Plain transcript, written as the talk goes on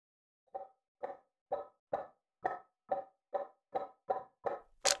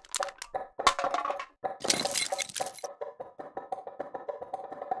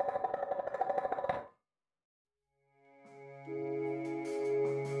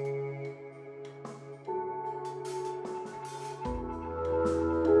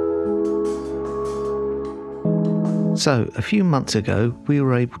So, a few months ago, we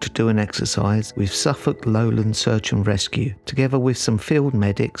were able to do an exercise with Suffolk Lowland Search and Rescue, together with some field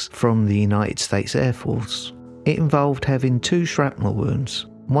medics from the United States Air Force. It involved having 2 shrapnel wounds,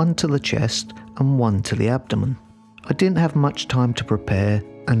 one to the chest and one to the abdomen. I didn't have much time to prepare,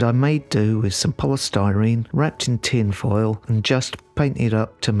 and I made do with some polystyrene wrapped in tin foil and just painted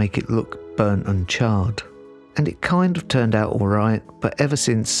up to make it look burnt and charred. And it kind of turned out alright, but ever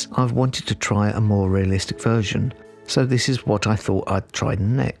since I've wanted to try a more realistic version. So this is what I thought I'd try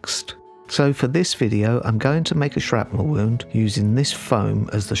next. So for this video I'm going to make a shrapnel wound using this foam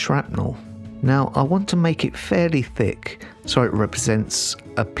as the shrapnel. Now I want to make it fairly thick so it represents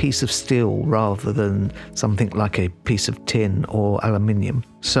a piece of steel rather than something like a piece of tin or aluminium.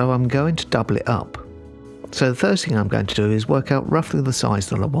 So I'm going to double it up. So the first thing I'm going to do is work out roughly the size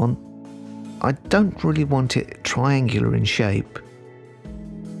that I want. I don't really want it triangular in shape,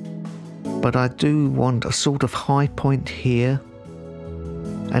 but I do want a sort of high point here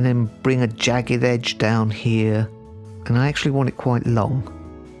and then bring a jagged edge down here, and I actually want it quite long.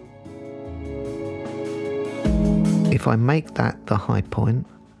 If I make that the high point,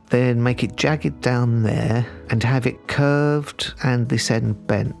 then make it jagged down there and have it curved and this end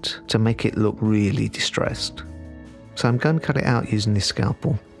bent to make it look really distressed. So I'm going to cut it out using this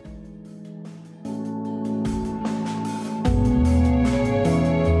scalpel.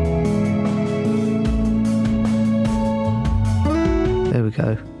 There we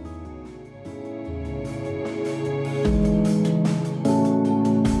go.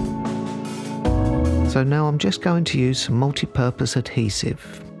 So now I'm just going to use some multi-purpose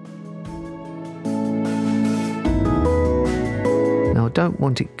adhesive. Now I don't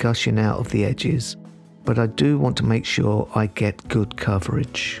want it gushing out of the edges, but I do want to make sure I get good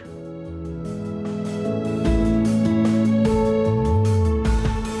coverage.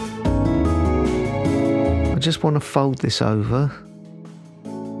 I just want to fold this over.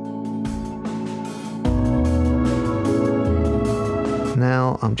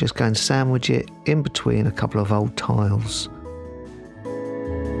 Now I'm just going to sandwich it in between a couple of old tiles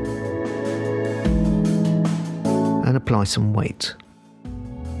and apply some weight.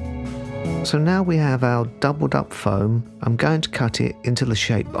 So now we have our doubled up foam. I'm going to cut it into the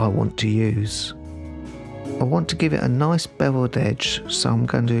shape I want to use. I want to give it a nice beveled edge, so I'm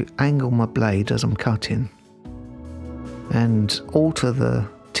going to angle my blade as I'm cutting and alter the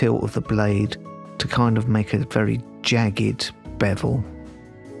tilt of the blade to kind of make a very jagged bevel.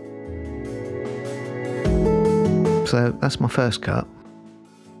 So that's my first cut.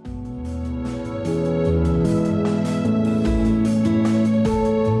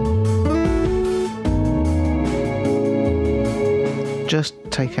 Just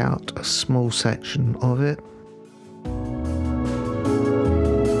take out a small section of it.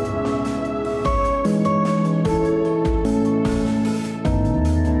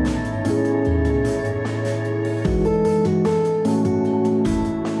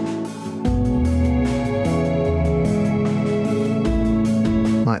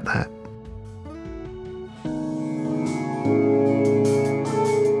 Like that.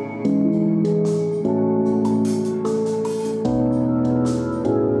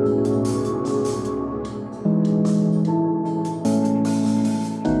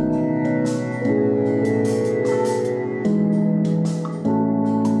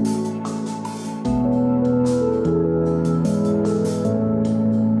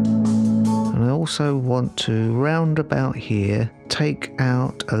 And I also want to round about here take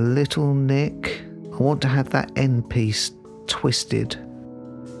out a little nick. I want to have that end piece twisted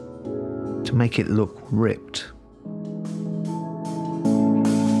to make it look ripped.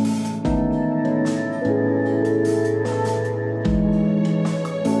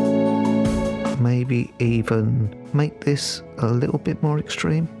 Maybe even make this a little bit more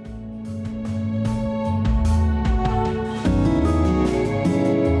extreme.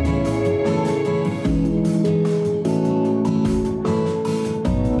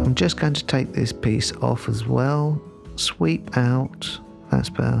 Just going to take this piece off as well, sweep out, that's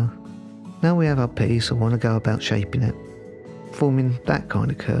better. Now we have our piece, I want to go about shaping it, forming that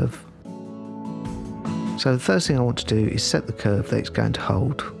kind of curve. So the first thing I want to do is set the curve that it's going to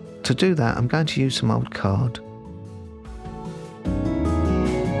hold. To do that I'm going to use some old card.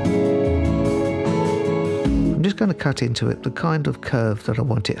 I'm just going to cut into it the kind of curve that I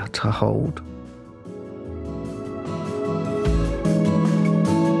want it to hold.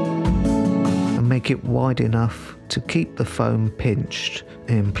 Make it wide enough to keep the foam pinched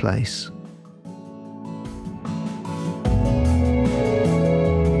in place.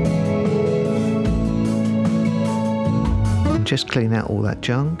 And just clean out all that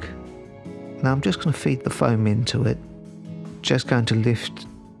junk. Now I'm just going to feed the foam into it just going to lift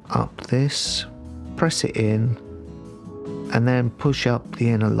up this, press it in, and then push up the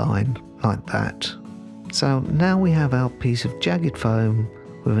inner line like that. So now we have our piece of jagged foam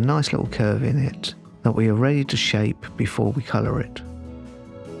with a nice little curve in it that we are ready to shape before we colour it.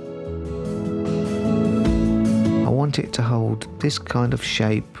 I want it to hold this kind of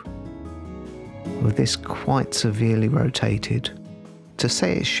shape with this quite severely rotated. To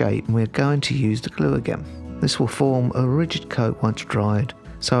set its shape, we're going to use the glue again. This will form a rigid coat once dried,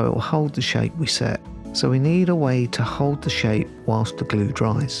 so it will hold the shape we set. So we need a way to hold the shape whilst the glue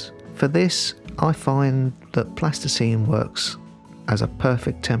dries. For this, I find that plasticine works as a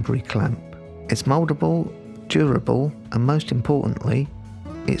perfect temporary clamp. It's mouldable, durable, and most importantly,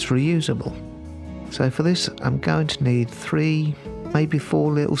 it's reusable. So for this, I'm going to need 3, maybe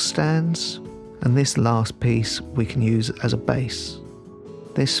 4 little stands, and this last piece we can use as a base.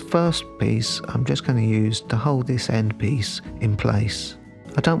 This first piece I'm just going to use to hold this end piece in place.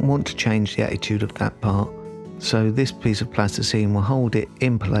 I don't want to change the attitude of that part, so this piece of plasticine will hold it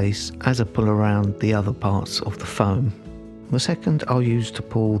in place as I pull around the other parts of the foam. The second I'll use to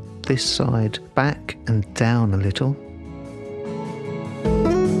pull this side back and down a little.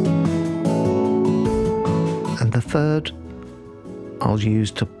 And the third I'll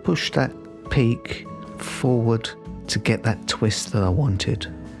use to push that peak forward to get that twist that I wanted.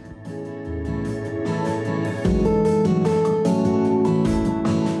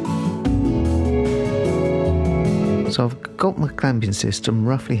 So I've got my clamping system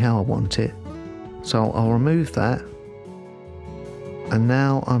roughly how I want it. So I'll remove that. And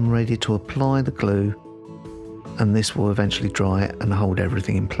now I'm ready to apply the glue, and this will eventually dry it and hold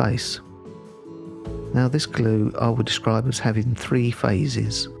everything in place. Now this glue I would describe as having 3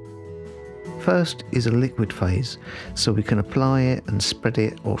 phases. First is a liquid phase, so we can apply it and spread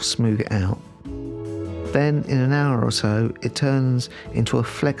it or smooth it out. Then in an hour or so it turns into a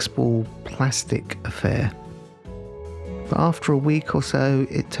flexible plastic affair. But after a week or so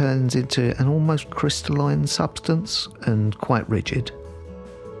it turns into an almost crystalline substance and quite rigid.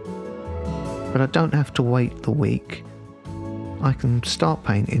 But I don't have to wait the week. I can start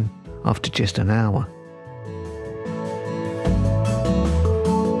painting after just an hour.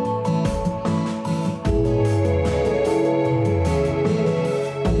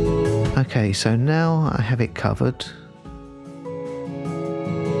 Okay, so now I have it covered.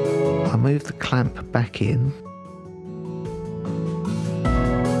 I move the clamp back in.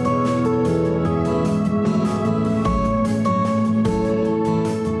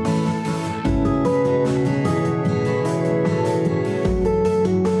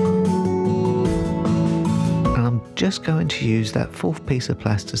 Just going to use that 4th piece of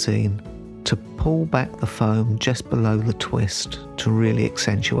plasticine to pull back the foam just below the twist to really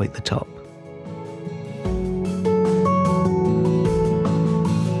accentuate the top.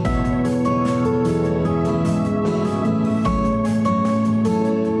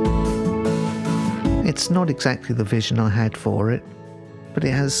 It's not exactly the vision I had for it, but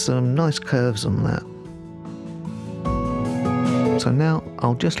it has some nice curves on that. So now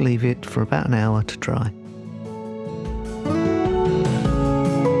I'll just leave it for about an hour to dry.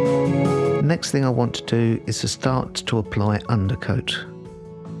 The next thing I want to do is to start to apply undercoat.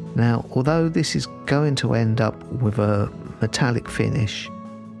 Now, although this is going to end up with a metallic finish,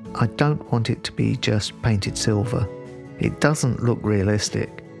 I don't want it to be just painted silver. It doesn't look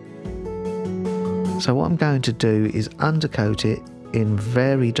realistic. So what I'm going to do is undercoat it in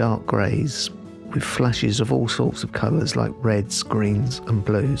very dark greys with flashes of all sorts of colours like reds, greens and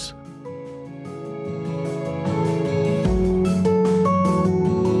blues.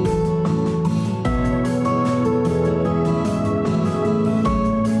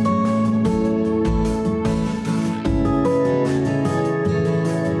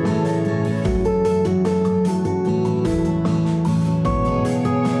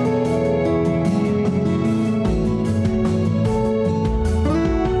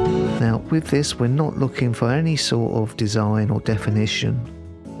 With this, we're not looking for any sort of design or definition.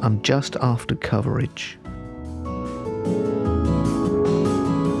 I'm just after coverage.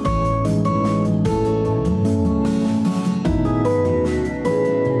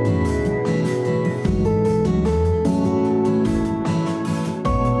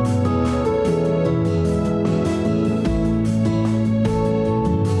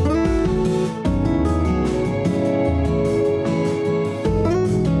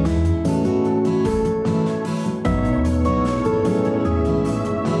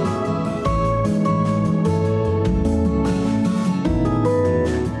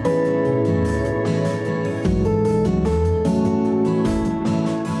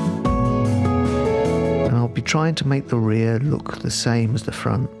 trying to make the rear look the same as the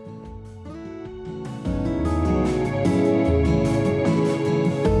front.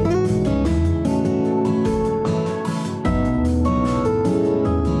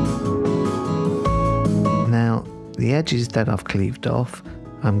 Now, the edges that I've cleaved off,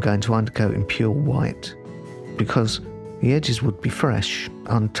 I'm going to undercoat in pure white, because the edges would be fresh,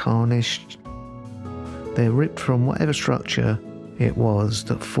 untarnished. They're ripped from whatever structure it was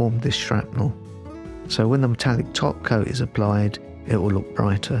that formed this shrapnel. So when the metallic top coat is applied, it will look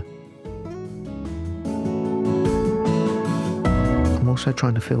brighter. I'm also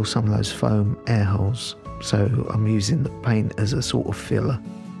trying to fill some of those foam air holes, so I'm using the paint as a sort of filler.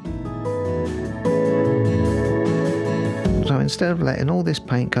 So instead of letting all this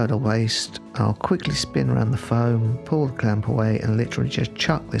paint go to waste, I'll quickly spin around the foam, pull the clamp away and literally just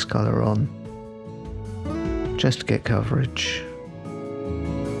chuck this colour on, just to get coverage.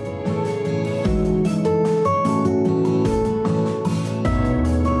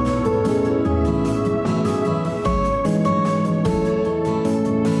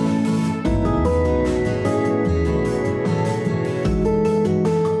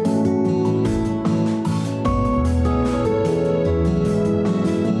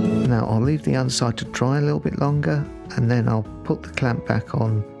 Leave the underside to dry a little bit longer, and then I'll put the clamp back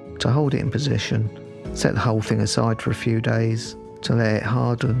on to hold it in position, set the whole thing aside for a few days to let it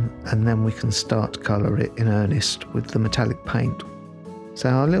harden, and then we can start to colour it in earnest with the metallic paint. So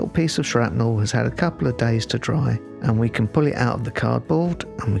our little piece of shrapnel has had a couple of days to dry, and we can pull it out of the cardboard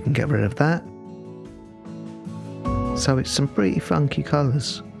and we can get rid of that. So it's some pretty funky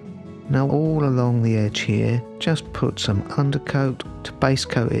colours. Now all along the edge here, just put some undercoat to base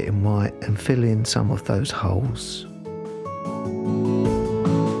coat it in white and fill in some of those holes.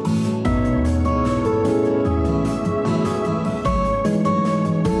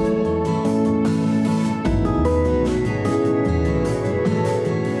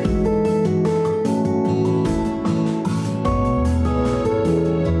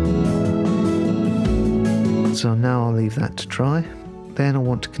 So now I'll leave that to dry. Then I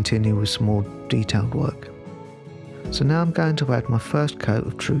want to continue with some more detailed work. So now I'm going to add my first coat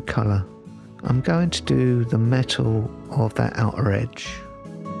of true colour. I'm going to do the metal of that outer edge.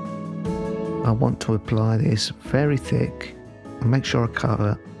 I want to apply this very thick and make sure I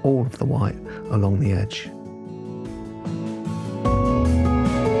cover all of the white along the edge.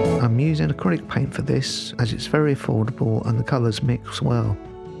 I'm using acrylic paint for this as it's very affordable and the colours mix well.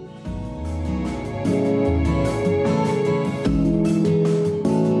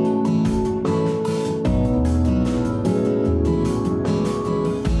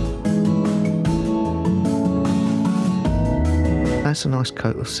 That's a nice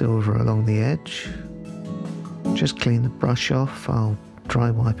coat of silver along the edge. Just clean the brush off, I'll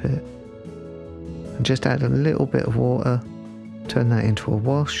dry wipe it. And just add a little bit of water, turn that into a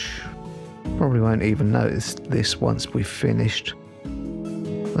wash. Probably won't even notice this once we've finished.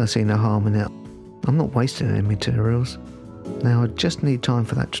 I see no harm in it. I'm not wasting any materials. Now I just need time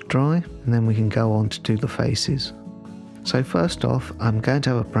for that to dry, and then we can go on to do the faces. So first off, I'm going to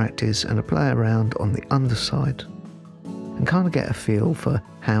have a practice and a play around on the underside, and kind of get a feel for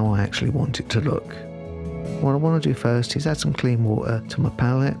how I actually want it to look. What I want to do first is add some clean water to my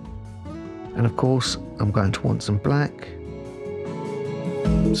palette, and of course I'm going to want some black,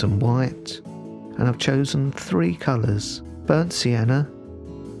 some white, and I've chosen 3 colours: burnt sienna,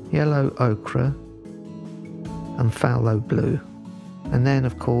 yellow ochre and phthalo blue. And then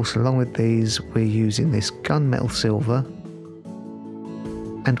of course along with these we're using this gunmetal silver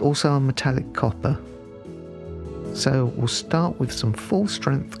and also a metallic copper. So we'll start with some full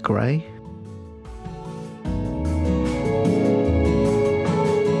strength grey,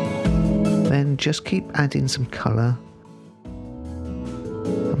 then just keep adding some colour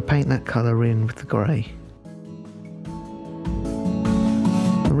and paint that colour in with the grey.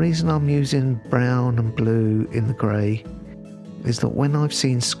 The reason I'm using brown and blue in the grey is that when I've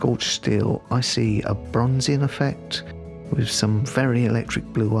seen scorched steel I see a bronzing effect with some very electric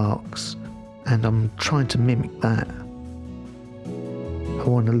blue arcs, and I'm trying to mimic that. I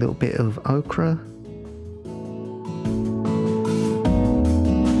want a little bit of ochre,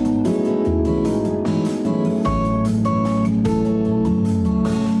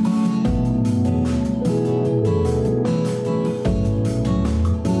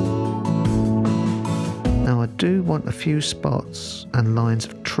 now I do want a few spots and lines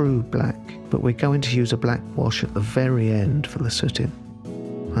of true black, but we're going to use a black wash at the very end for the sooting.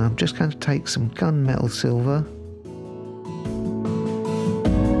 And I'm just going to take some gunmetal silver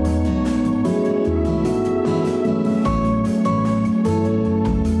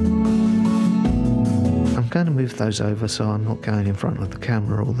I'm going to those over so I'm not going in front of the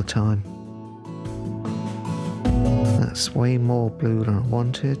camera all the time. That's way more blue than I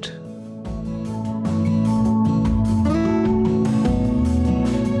wanted.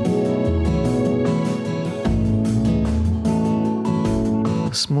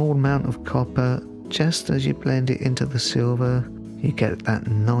 A small amount of copper, just as you blend it into the silver, you get that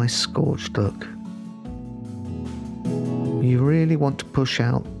nice scorched look. You really want to push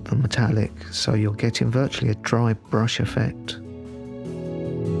out the metallic so you're getting virtually a dry brush effect.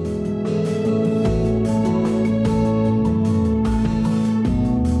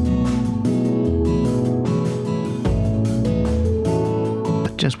 I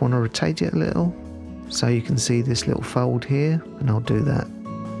just want to rotate it a little so you can see this little fold here, and I'll do that.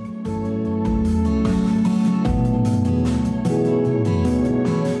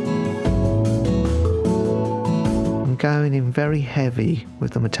 Going in very heavy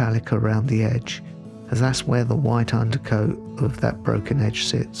with the metallic around the edge, as that's where the white undercoat of that broken edge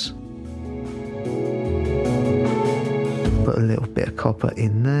sits. Put a little bit of copper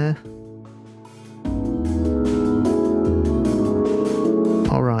in there.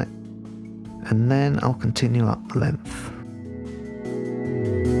 Alright, and then I'll continue up the length.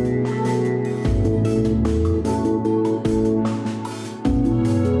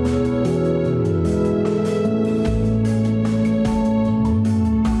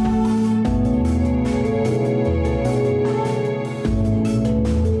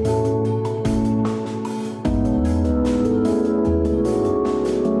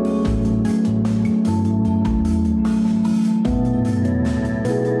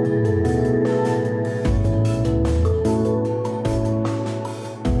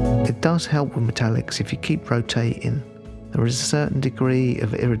 It does help with metallics if you keep rotating. There is a certain degree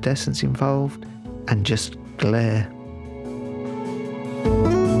of iridescence involved and just glare.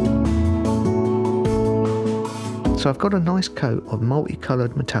 So I've got a nice coat of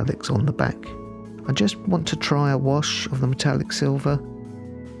multicoloured metallics on the back. I just want to try a wash of the metallic silver.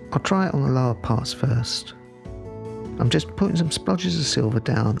 I'll try it on the lower parts first. I'm just putting some splodges of silver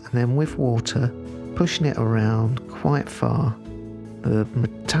down and then with water pushing it around quite far. The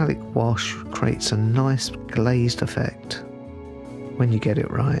metallic wash creates a nice glazed effect when you get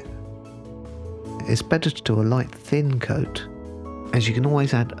it right. It's better to do a light thin coat, as you can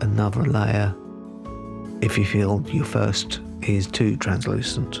always add another layer if you feel your first is too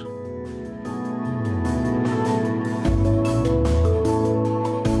translucent.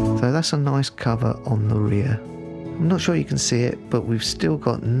 So that's a nice cover on the rear. I'm not sure you can see it, but we've still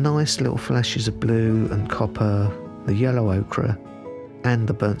got nice little flashes of blue and copper, the yellow ochre, and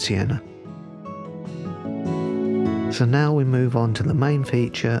the burnt sienna. So now we move on to the main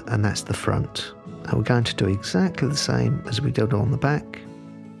feature, and that's the front. And we're going to do exactly the same as we did on the back.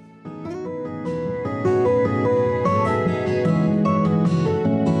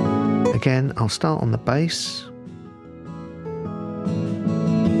 Again, I'll start on the base.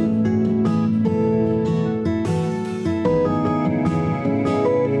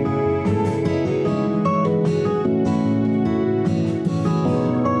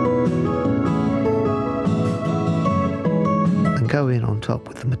 Go in on top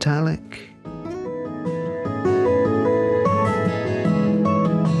with the metallic.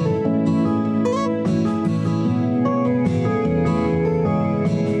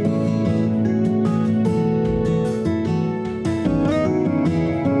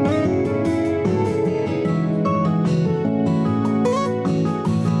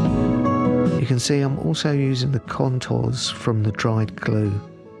 You can see I'm also using the contours from the dried glue.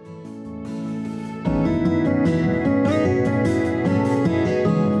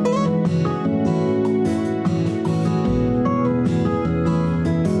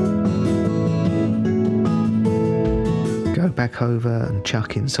 Go back over and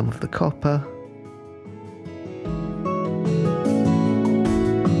chuck in some of the copper.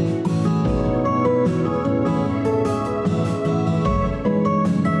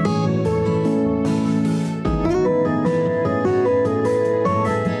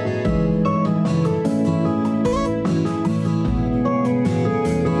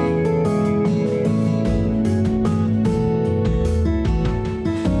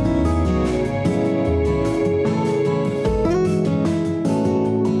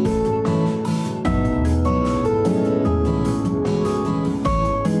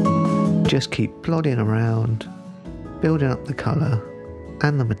 Just keep plodding around, building up the colour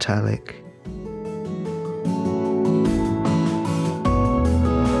and the metallic.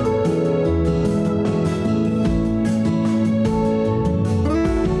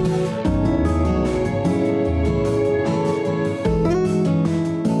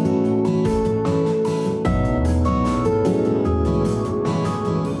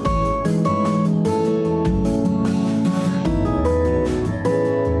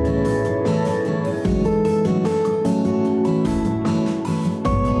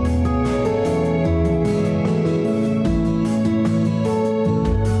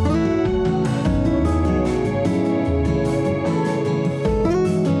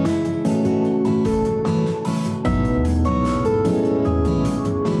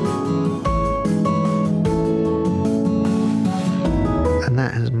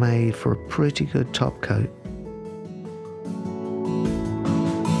 pretty good top coat.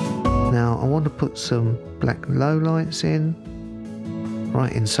 Now I want to put some black lowlights in,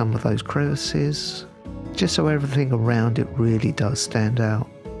 right in some of those crevices, just so everything around it really does stand out.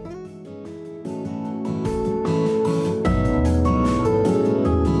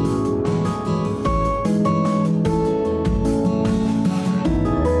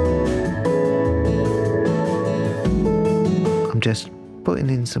 I'm just putting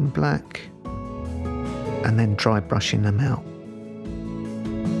in some black and then dry brushing them out.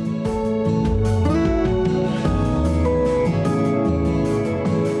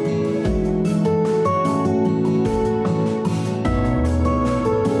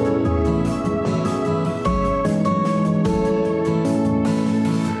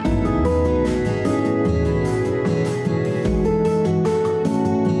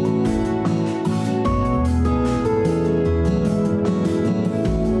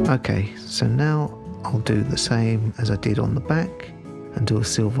 Okay, so now I'll do the same as I did on the back and do a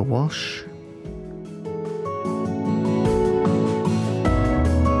silver wash.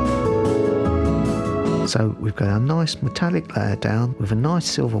 So we've got a nice metallic layer down with a nice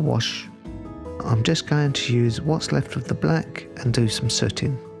silver wash. I'm just going to use what's left of the black and do some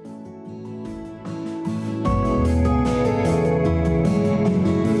sooting.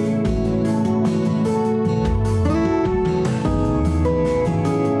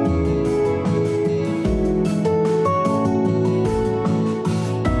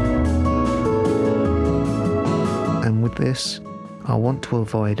 This, I want to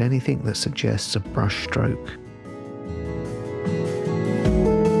avoid anything that suggests a brush stroke.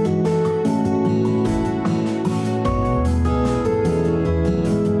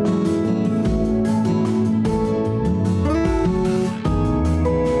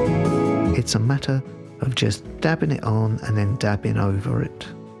 It's a matter of just dabbing it on and then dabbing over it.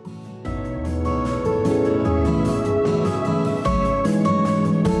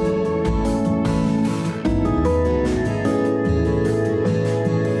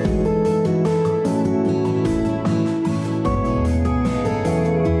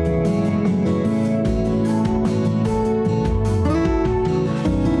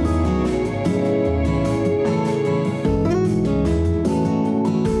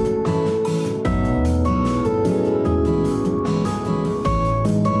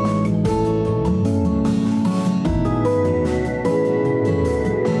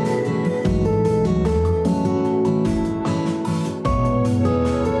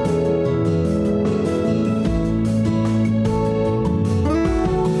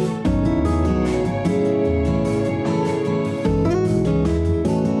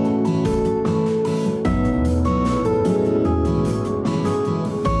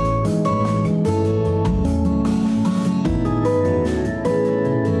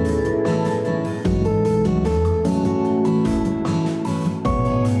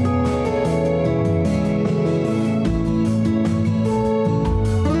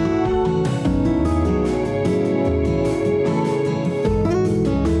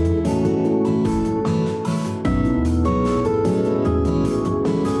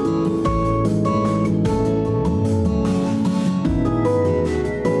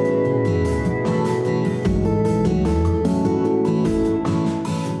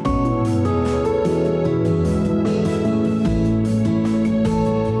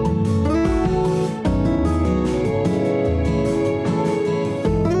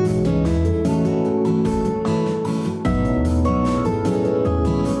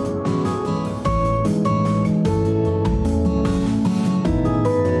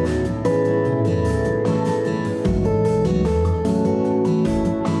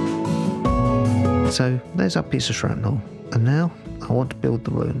 So there's our piece of shrapnel, and now I want to build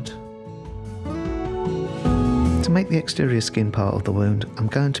the wound. To make the exterior skin part of the wound, I'm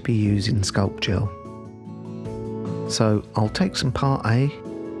going to be using Sculpt Gel. So I'll take some part A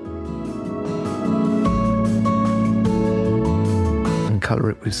and colour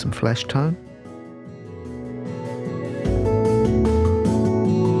it with some flesh tone.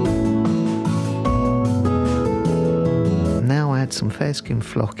 Now add some fair skin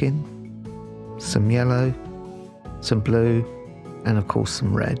flocking, some yellow, some blue, and of course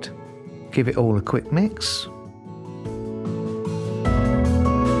some red. Give it all a quick mix.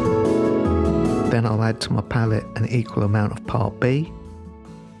 Then I'll add to my palette an equal amount of part B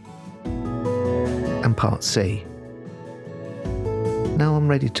and part C. Now I'm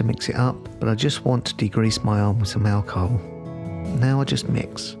ready to mix it up, but I just want to degrease my arm with some alcohol. Now I just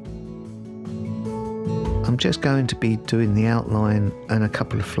mix. I'm just going to be doing the outline and a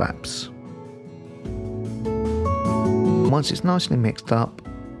couple of flaps. Once it's nicely mixed up,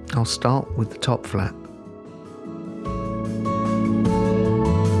 I'll start with the top flap.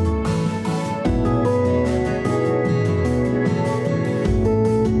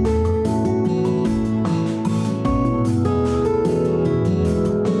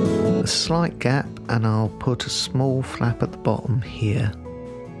 A slight gap, and I'll put a small flap at the bottom here.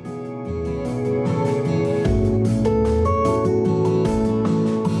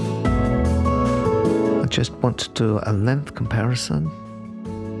 I just want to do a length comparison.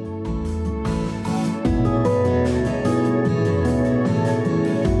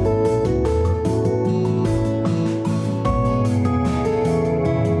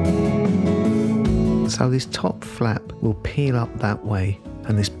 So this top flap will peel up that way,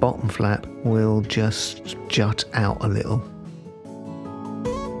 and this bottom flap will just jut out a little.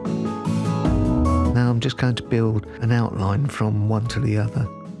 Now I'm just going to build an outline from one to the other.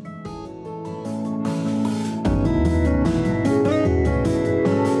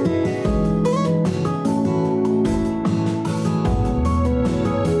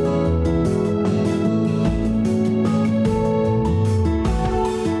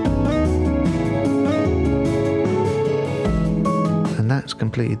 That's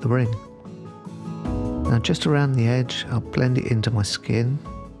completed the ring. Now just around the edge, I'll blend it into my skin.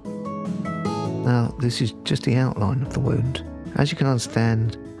 Now this is just the outline of the wound. As you can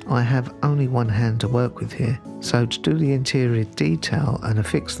understand, I have only one hand to work with here. So to do the interior detail and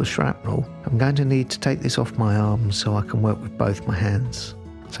affix the shrapnel, I'm going to need to take this off my arm so I can work with both my hands.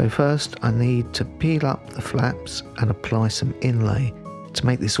 So first I need to peel up the flaps and apply some inlay to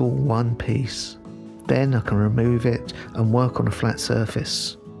make this all one piece. Then I can remove it and work on a flat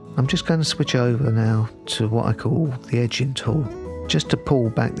surface. I'm just going to switch over now to what I call the edging tool, just to pull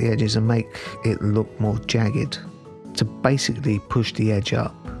back the edges and make it look more jagged, to basically push the edge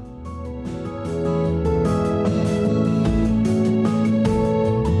up.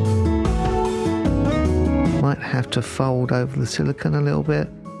 Might have to fold over the silicone a little bit,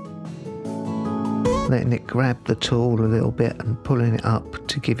 letting it grab the tool a little bit and pulling it up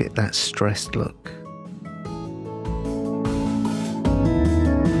to give it that stressed look.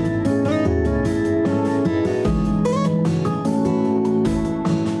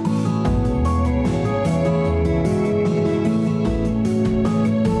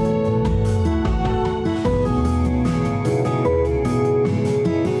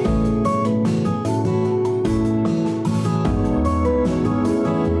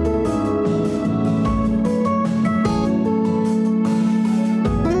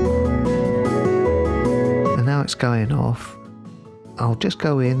 It's going off, I'll just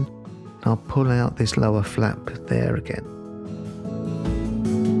go in and I'll pull out this lower flap there again.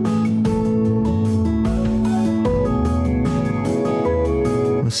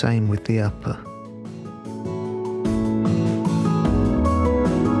 And the same with the upper.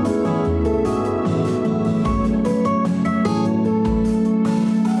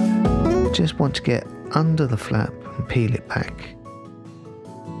 Just want to get under the flap and peel it back.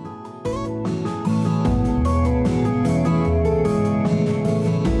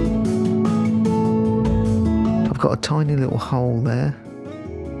 Got a tiny little hole there.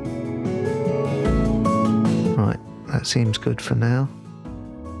 Right, that seems good for now.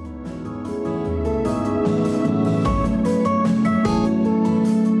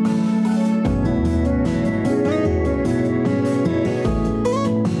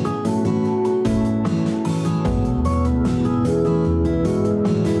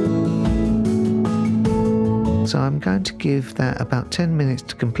 So I'm going to give that about 10 minutes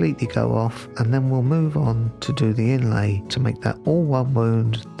to completely go off, and then we'll move on to do the inlay to make that all one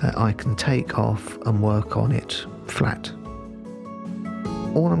wound that I can take off and work on it flat.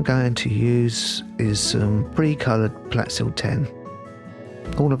 All I'm going to use is some pre-coloured Platsil 10.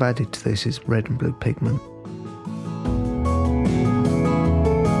 All I've added to this is red and blue pigment.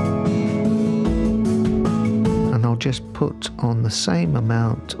 And I'll just put on the same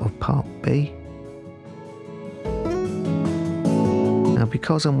amount of part B. Now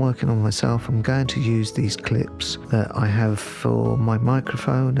because I'm working on myself, I'm going to use these clips that I have for my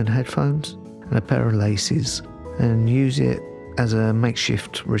microphone and headphones and a pair of laces, and use it as a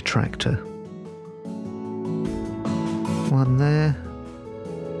makeshift retractor. One there,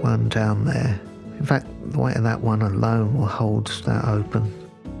 one down there. In fact, the weight of that one alone will hold that open.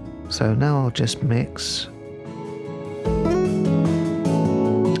 So now I'll just mix.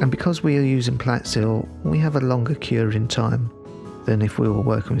 And because we are using Platsil, we have a longer curing time than if we were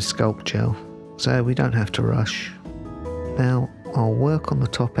working with Sculpt Gel, so we don't have to rush. Now I'll work on the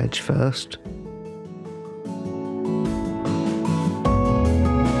top edge first.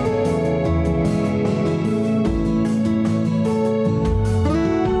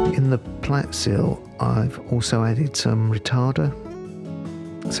 Platsil, I've also added some retarder,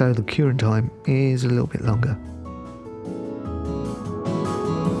 so the curing time is a little bit longer.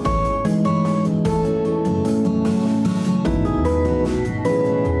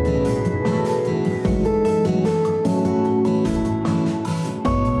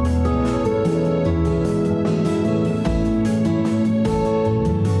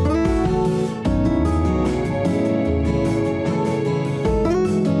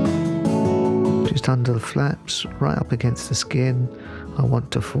 Under the flaps, right up against the skin, I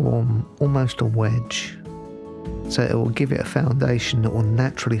want to form almost a wedge, so it will give it a foundation that will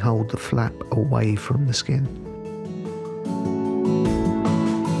naturally hold the flap away from the skin.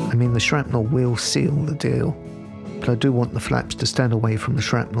 I mean, the shrapnel will seal the deal, but I do want the flaps to stand away from the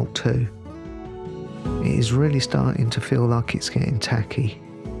shrapnel too. It is really starting to feel like it's getting tacky.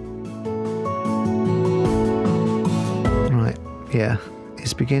 Right, yeah.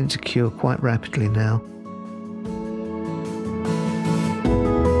 It's beginning to cure quite rapidly now.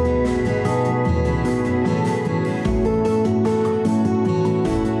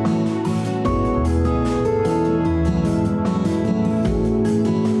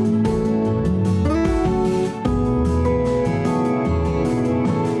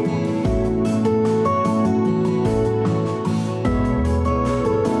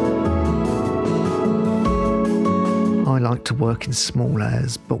 I like to work in small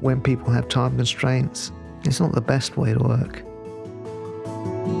layers, but when people have time constraints, it's not the best way to work.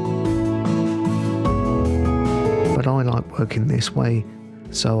 But I like working this way,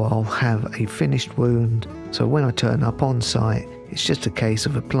 so I'll have a finished wound, so when I turn up on site, it's just a case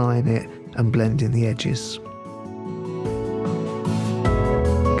of applying it and blending the edges.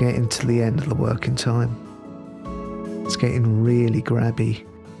 Getting to the end of the working time. It's getting really grabby.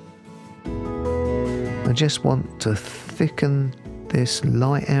 I just want to thicken this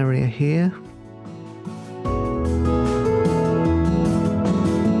light area here.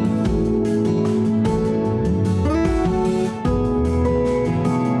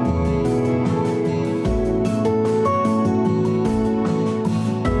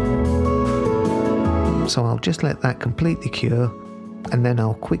 So I'll just let that completely cure, and then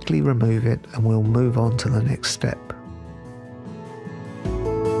I'll quickly remove it and we'll move on to the next step.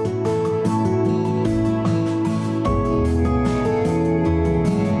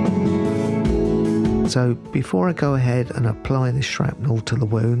 So before I go ahead and apply the shrapnel to the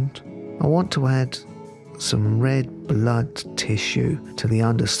wound, I want to add some red blood tissue to the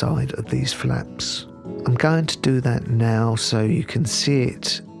underside of these flaps. I'm going to do that now so you can see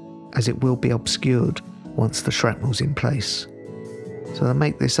it, as it will be obscured once the shrapnel's in place. So to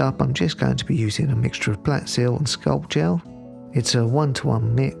make this up, I'm just going to be using a mixture of Platsil and Sculpt Gel. It's a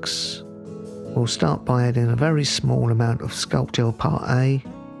 1-to-1 mix. We'll start by adding a very small amount of Sculpt Gel Part A,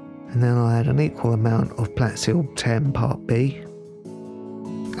 and then I'll add an equal amount of Platsil 10 Part B.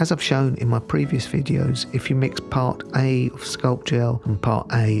 As I've shown in my previous videos, if you mix Part A of Sculpt Gel and Part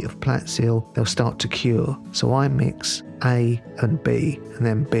A of Platsil, they'll start to cure. So I mix A and B, and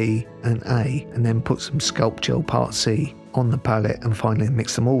then B and A, and then put some Sculpt Gel Part C on the palette and finally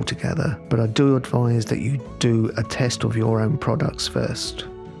mix them all together. But I do advise that you do a test of your own products first.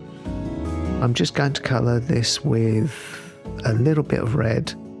 I'm just going to colour this with a little bit of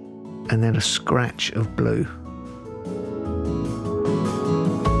red and then a scratch of blue.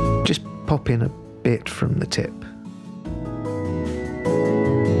 Just pop in a bit from the tip.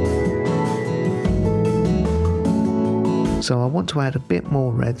 So I want to add a bit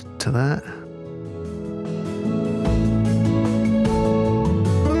more red to that.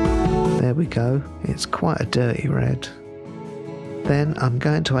 There we go, it's quite a dirty red. Then I'm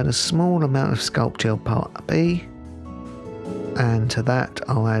going to add a small amount of Sculpt Gel Part B, and to that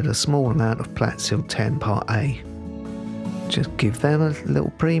I'll add a small amount of Platsil 10 Part A. Just give them a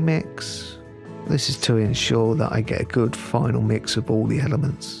little pre-mix. This is to ensure that I get a good final mix of all the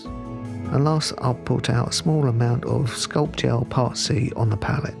elements. And last, I'll put out a small amount of Sculpt Gel Part C on the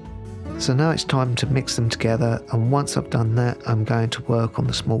palette. So now it's time to mix them together, and once I've done that, I'm going to work on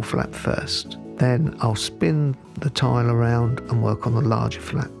the small flap first. Then I'll spin the tile around and work on the larger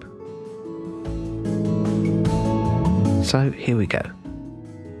flap. So here we go.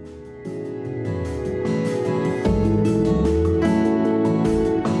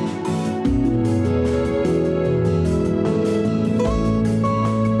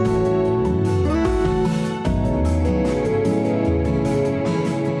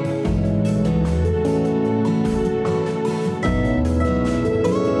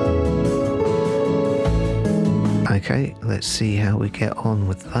 Okay, let's see how we get on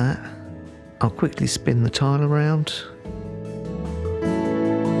with that. I'll quickly spin the tile around.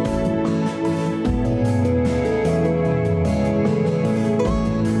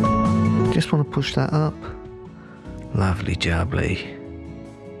 just want to push that up. Lovely jubbly.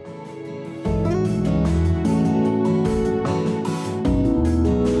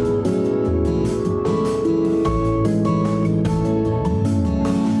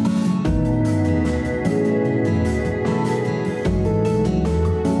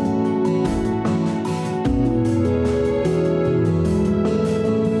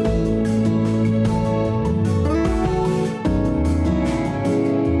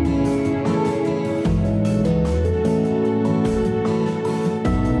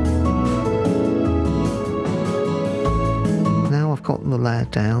 Got the layer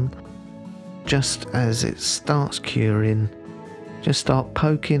down. Just as it starts curing, just start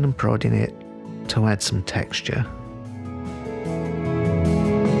poking and prodding it to add some texture.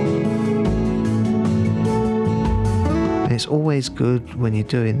 And it's always good when you're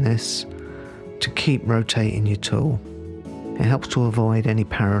doing this to keep rotating your tool. It helps to avoid any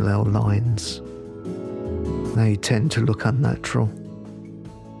parallel lines. They tend to look unnatural.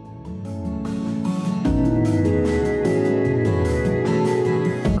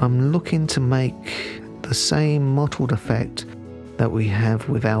 I'm looking to make the same mottled effect that we have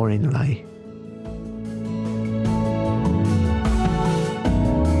with our inlay.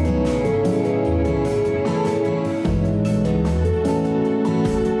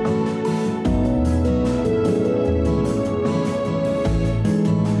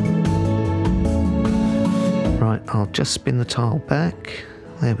 Right, I'll just spin the tile back.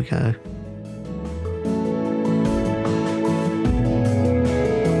 There we go.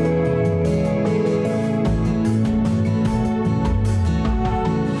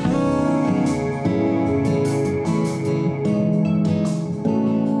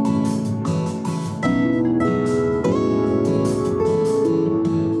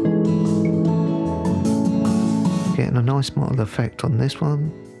 Getting a nice mottled effect on this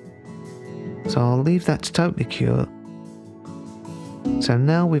one, so I'll leave that to totally cure. So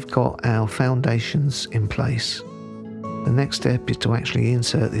now we've got our foundations in place. The next step is to actually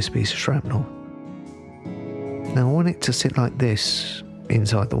insert this piece of shrapnel. Now I want it to sit like this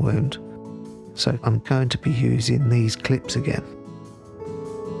inside the wound, so I'm going to be using these clips again.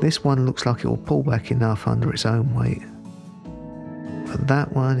 This one looks like it will pull back enough under its own weight, but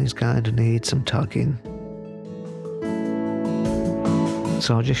that one is going to need some tugging.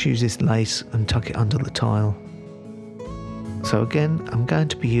 So I'll just use this lace and tuck it under the tile. So again, I'm going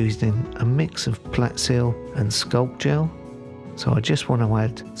to be using a mix of Platsil and Sculpt Gel. So I just want to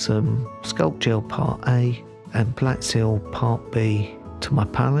add some Sculpt Gel Part A and Platsil Part B to my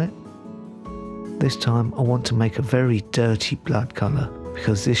palette. This time I want to make a very dirty blood colour,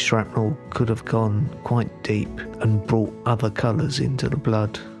 because this shrapnel could have gone quite deep and brought other colours into the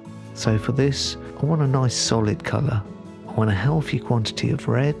blood. So for this, I want a nice solid colour. I want a healthy quantity of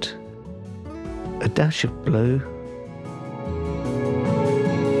red, a dash of blue,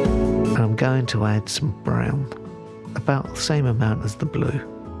 and I'm going to add some brown, about the same amount as the blue.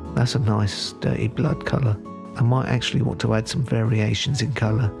 That's a nice dirty blood colour. I might actually want to add some variations in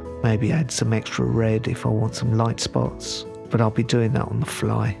colour, maybe add some extra red if I want some light spots, but I'll be doing that on the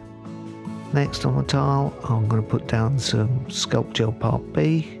fly. Next on the tile, I'm going to put down some Sculpt Gel Part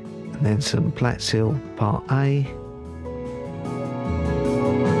B, and then some Platsil Part A,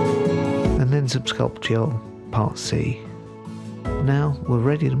 and then some Sculpt Gel Part C. Now we're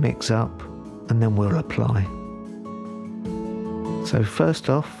ready to mix up, and then we'll apply. So first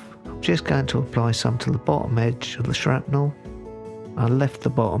off, I'm just going to apply some to the bottom edge of the shrapnel. I left the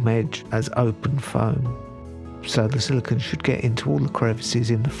bottom edge as open foam, so the silicone should get into all the crevices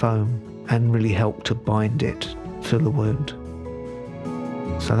in the foam and really help to bind it to the wound.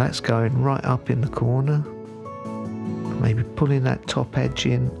 So that's going right up in the corner, maybe pulling that top edge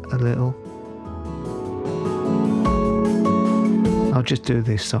in a little. I'll just do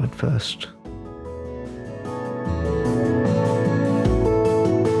this side first.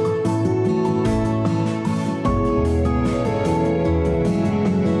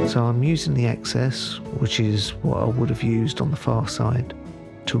 So I'm using the excess, which is what I would have used on the far side,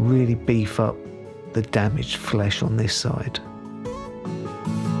 to really beef up the damaged flesh on this side.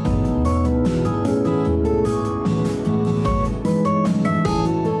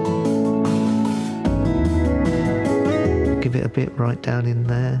 Give it a bit right down in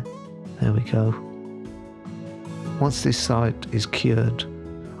there. There we go. Once this side is cured,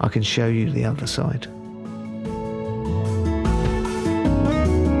 I can show you the other side.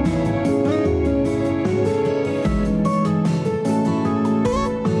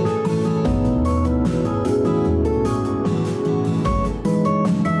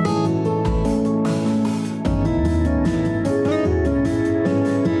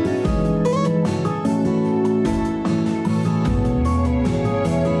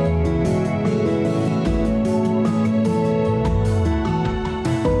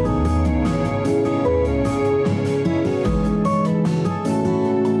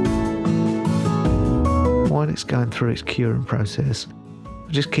 it's going through its curing process,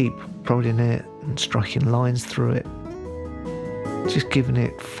 I just keep prodding it and striking lines through it, just giving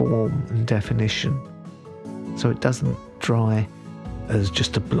it form and definition so it doesn't dry as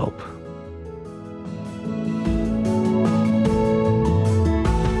just a blob.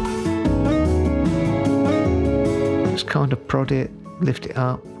 Just kind of prod it, lift it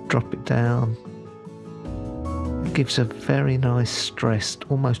up, drop it down. It gives a very nice stressed,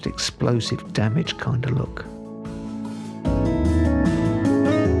 almost explosive damage kind of look.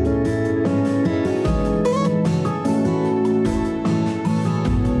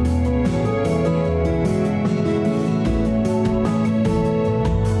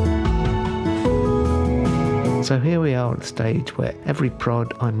 So here we are at the stage where every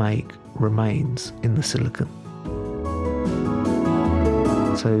prod I make remains in the silicone.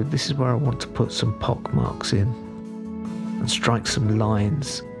 So this is where I want to put some pock marks in and strike some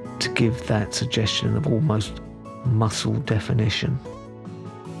lines to give that suggestion of almost muscle definition.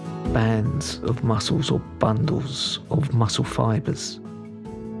 Bands of muscles or bundles of muscle fibres.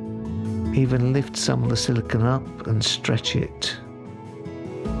 Even lift some of the silicone up and stretch it.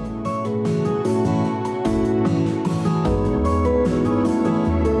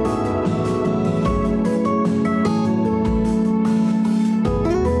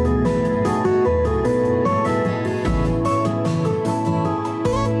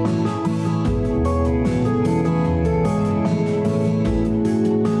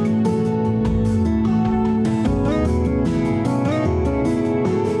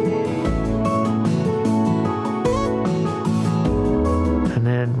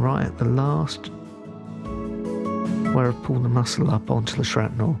 The last, where I've pulled the muscle up onto the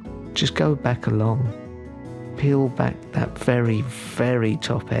shrapnel, just go back along, peel back that very, very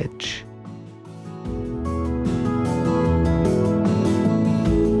top edge.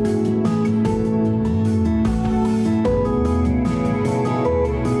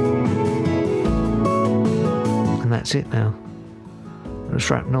 And that's it now. The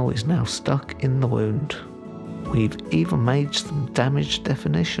shrapnel is now stuck in the wound. We've even made some damage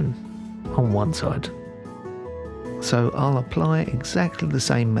definition on one side. So I'll apply exactly the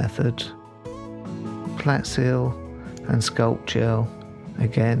same method. Platsil and Sculpt Gel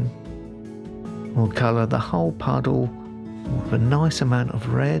again. We'll colour the whole puddle with a nice amount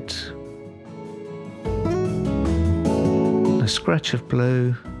of red, a scratch of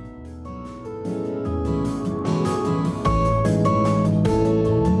blue,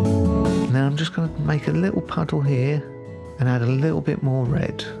 now I'm just going to make a little puddle here and add a little bit more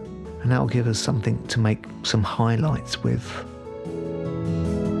red, and that will give us something to make some highlights with,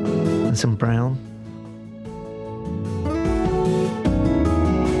 and some brown.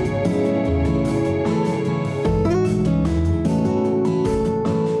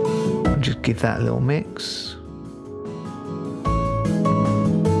 And just give that a little mix,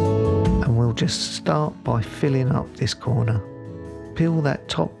 and we'll just start by filling up this corner. Peel that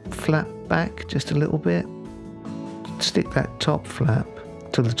top flap back just a little bit, stick that top flap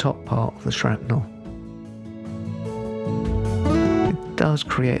to the top part of the shrapnel. It does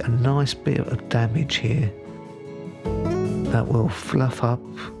create a nice bit of damage here that will fluff up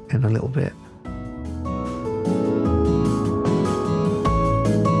in a little bit.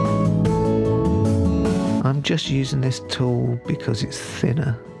 I'm just using this tool because it's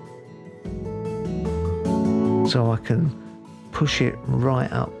thinner, so I can push it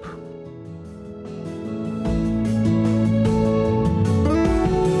right up.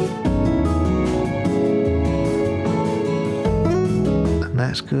 And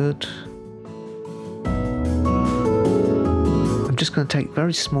that's good. I'm just going to take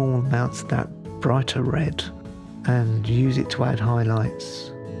very small amounts of that brighter red and use it to add highlights.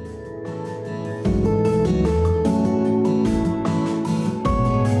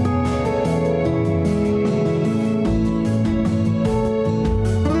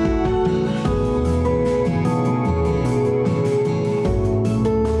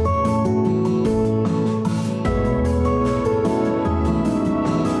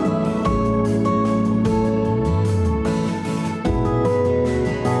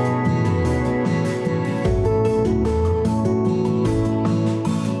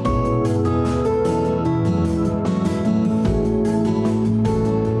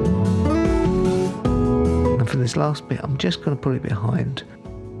 This last bit I'm just going to put it behind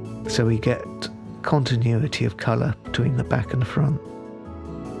so we get continuity of colour between the back and the front.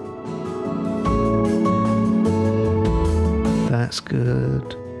 That's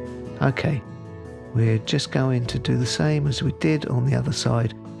good. Okay, we're just going to do the same as we did on the other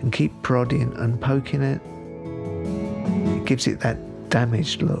side and keep prodding and poking it. It gives it that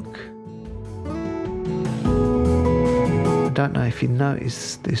damaged look. don't know if you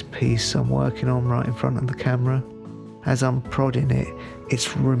notice this piece I'm working on right in front of the camera. As I'm prodding it,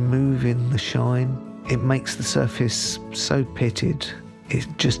 it's removing the shine. It makes the surface so pitted, it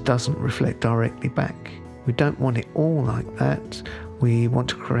just doesn't reflect directly back. We don't want it all like that. We want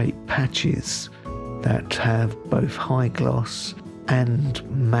to create patches that have both high gloss and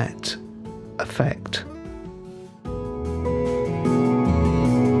matte effect.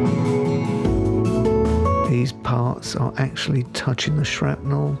 These parts are actually touching the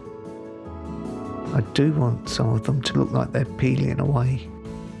shrapnel. I do want some of them to look like they're peeling away.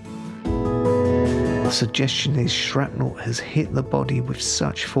 The suggestion is shrapnel has hit the body with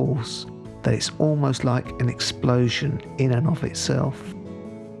such force that it's almost like an explosion in and of itself.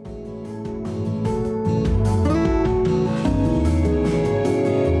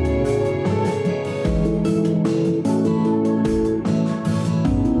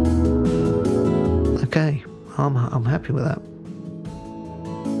 Okay, I'm happy with that.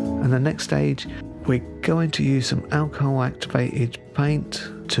 And the next stage, we're going to use some alcohol activated paint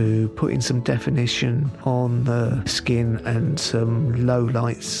to put in some definition on the skin and some low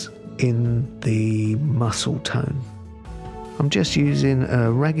lights in the muscle tone. I'm just using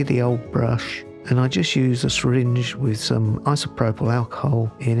a raggedy old brush, and I just use a syringe with some isopropyl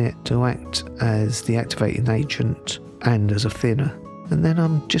alcohol in it to act as the activating agent and as a thinner. And then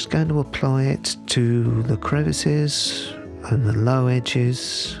I'm just going to apply it to the crevices and the low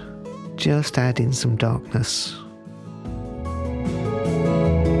edges, just adding some darkness.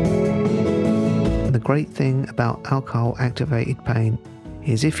 And the great thing about alcohol activated paint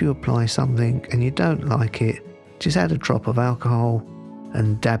is if you apply something and you don't like it, just add a drop of alcohol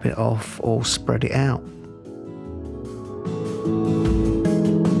and dab it off or spread it out.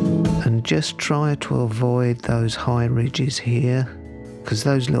 And just try to avoid those high ridges here, because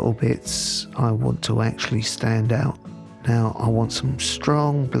those little bits I want to actually stand out. Now I want some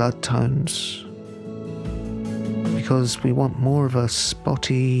strong blood tones, because we want more of a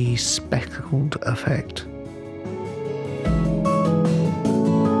spotty, speckled effect.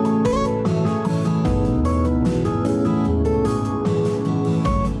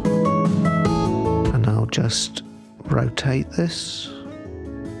 And I'll just rotate this.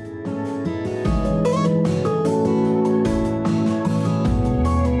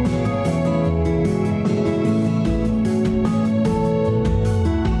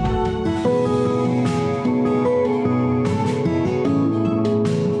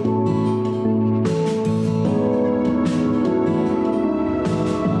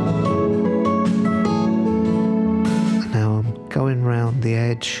 The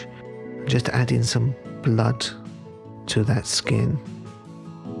edge, just adding some blood to that skin,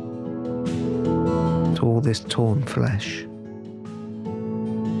 to all this torn flesh.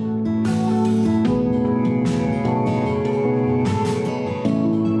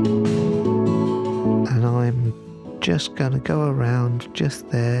 And I'm just going to go around just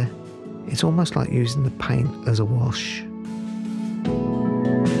there. It's almost like using the paint as a wash.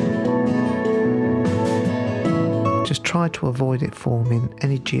 Just try to avoid it forming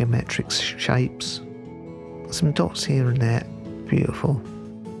any geometric shapes. Some dots here and there, beautiful.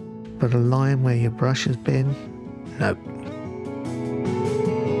 But a line where your brush has been, nope.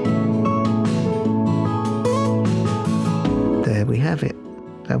 There we have it.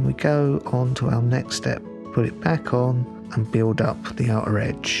 Then we go on to our next step. Put it back on and build up the outer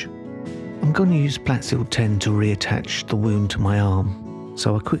edge. I'm going to use Platsil 10 to reattach the wound to my arm.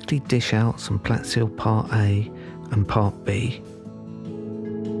 So I quickly dish out some Platsil Part A and Part B.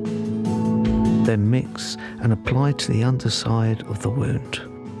 Then mix and apply to the underside of the wound.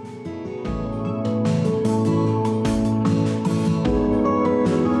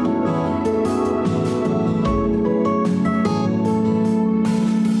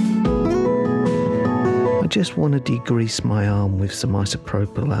 I just want to degrease my arm with some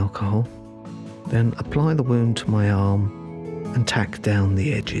isopropyl alcohol. Then apply the wound to my arm and tack down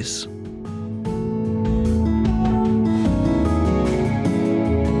the edges.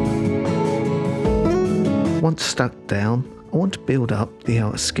 Once stuck down, I want to build up the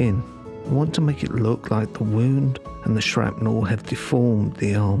outer skin. I want to make it look like the wound and the shrapnel have deformed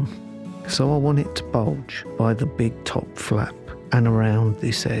the arm. So I want it to bulge by the big top flap and around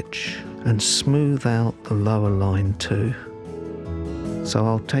this edge, and smooth out the lower line too. So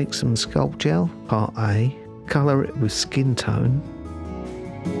I'll take some Sculpt Gel, Part A, colour it with skin tone,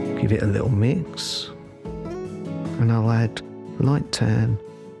 give it a little mix, and I'll add light tan,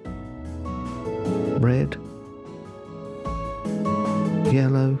 red,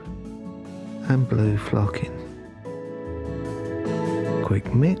 yellow and blue flocking.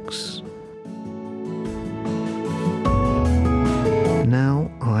 Quick mix.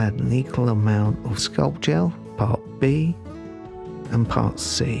 an equal amount of Sculpt Gel, part B and part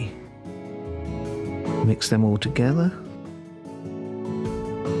C. Mix them all together.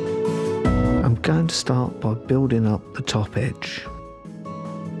 I'm going to start by building up the top edge.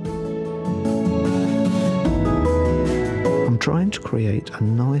 I'm trying to create a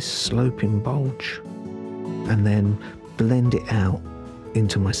nice sloping bulge and then blend it out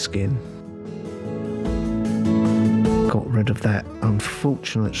into my skin. Got rid of that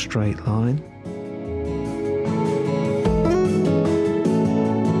unfortunate straight line.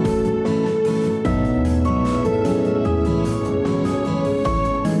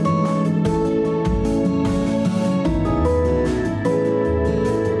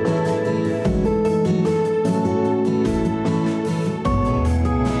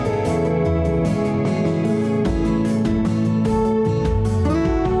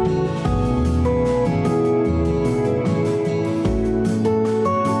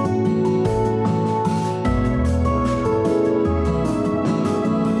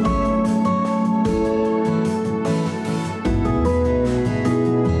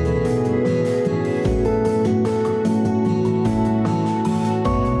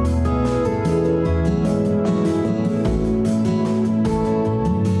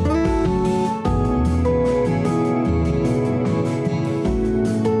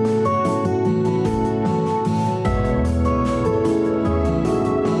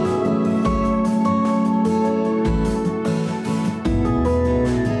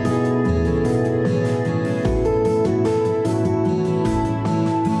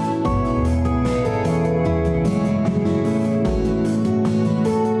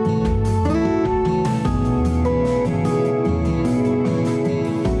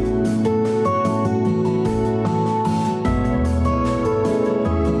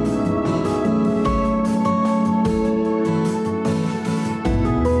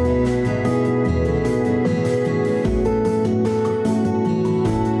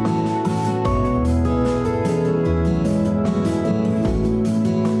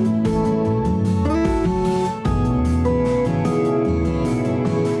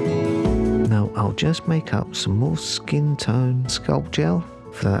 Just make up some more skin tone Sculpt Gel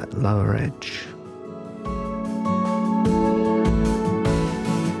for that lower edge.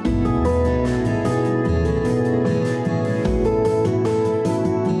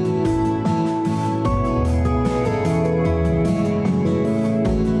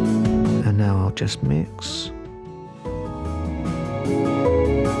 And now I'll just mix.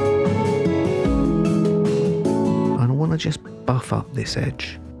 And I want to just buff up this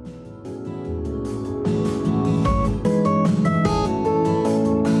edge.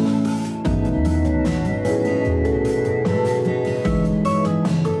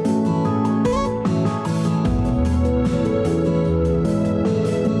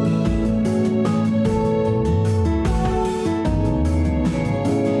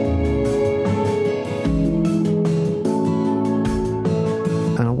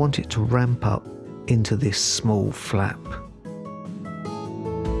 It to ramp up into this small flap.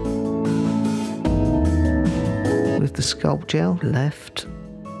 With the Sculpt Gel left,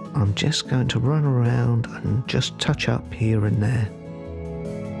 I'm just going to run around and just touch up here and there.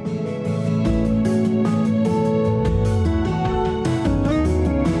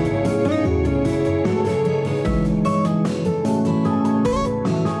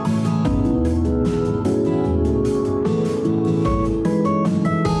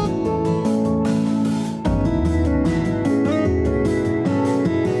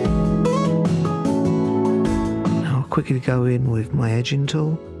 Quickly go in with my edging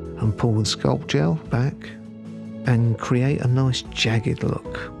tool and pull the Sculpt Gel back and create a nice jagged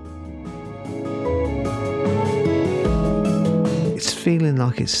look. It's feeling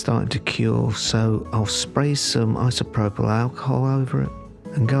like it's starting to cure, so I'll spray some isopropyl alcohol over it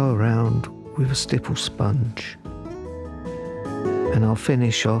and go around with a stipple sponge. And I'll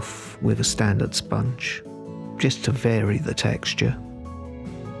finish off with a standard sponge, just to vary the texture.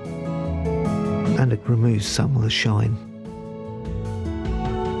 And it removes some of the shine.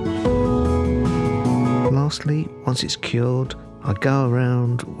 Lastly, once it's cured, I go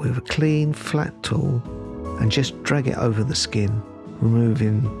around with a clean flat tool and just drag it over the skin,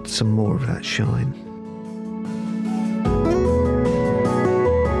 removing some more of that shine.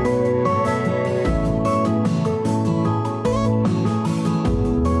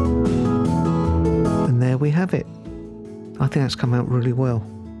 And there we have it. I think that's come out really well.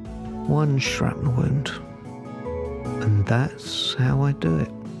 One shrapnel wound, and that's how I do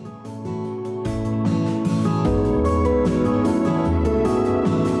it.